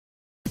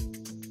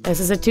This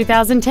is a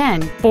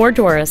 2010 Ford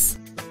Taurus.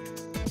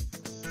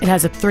 It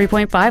has a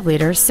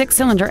 3.5-liter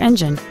six-cylinder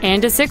engine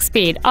and a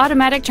 6-speed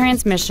automatic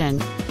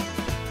transmission.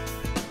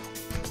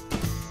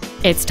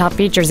 Its top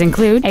features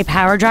include a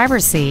power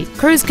driver's seat,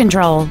 cruise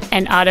control,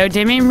 an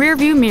auto-dimming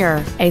rearview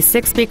mirror, a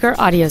 6-speaker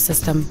audio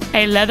system,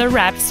 a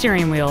leather-wrapped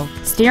steering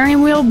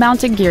wheel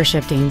mounted gear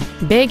shifting,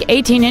 big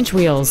 18-inch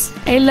wheels,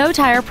 a low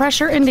tire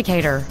pressure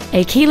indicator,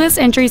 a keyless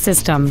entry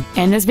system,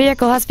 and this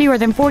vehicle has fewer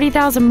than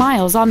 40,000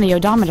 miles on the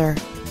odometer.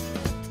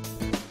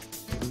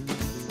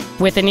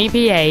 With an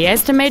EPA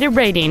estimated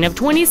rating of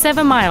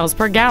 27 miles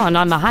per gallon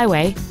on the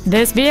highway,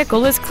 this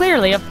vehicle is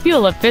clearly a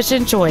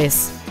fuel-efficient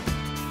choice.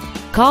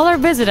 Call or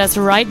visit us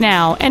right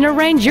now and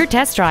arrange your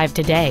test drive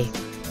today.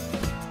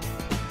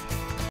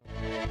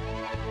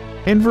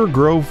 Inver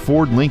Grove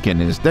Ford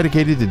Lincoln is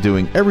dedicated to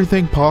doing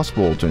everything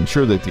possible to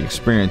ensure that the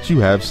experience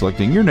you have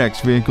selecting your next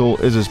vehicle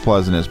is as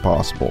pleasant as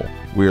possible.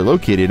 We are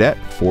located at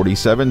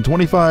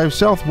 4725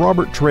 South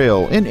Robert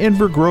Trail in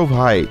Inver Grove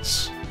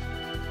Heights.